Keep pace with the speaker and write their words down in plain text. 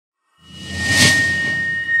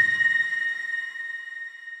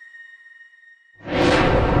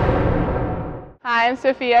Hi, I'm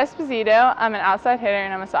Sophia Esposito. I'm an outside hitter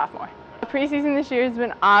and I'm a sophomore. The preseason this year has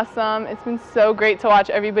been awesome. It's been so great to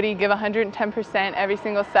watch everybody give 110% every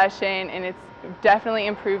single session, and it's definitely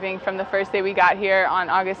improving from the first day we got here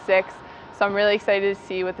on August 6th. So I'm really excited to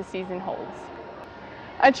see what the season holds.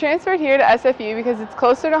 I transferred here to SFU because it's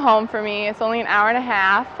closer to home for me. It's only an hour and a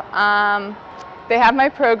half. They have my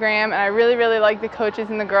program, and I really like the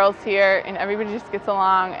coaches and the girls here, and everybody just gets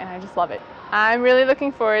along, and I just love it. I'm really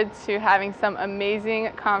looking forward to having some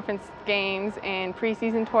amazing conference games and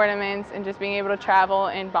preseason tournaments and just being able to travel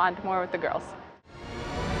and bond more with the girls.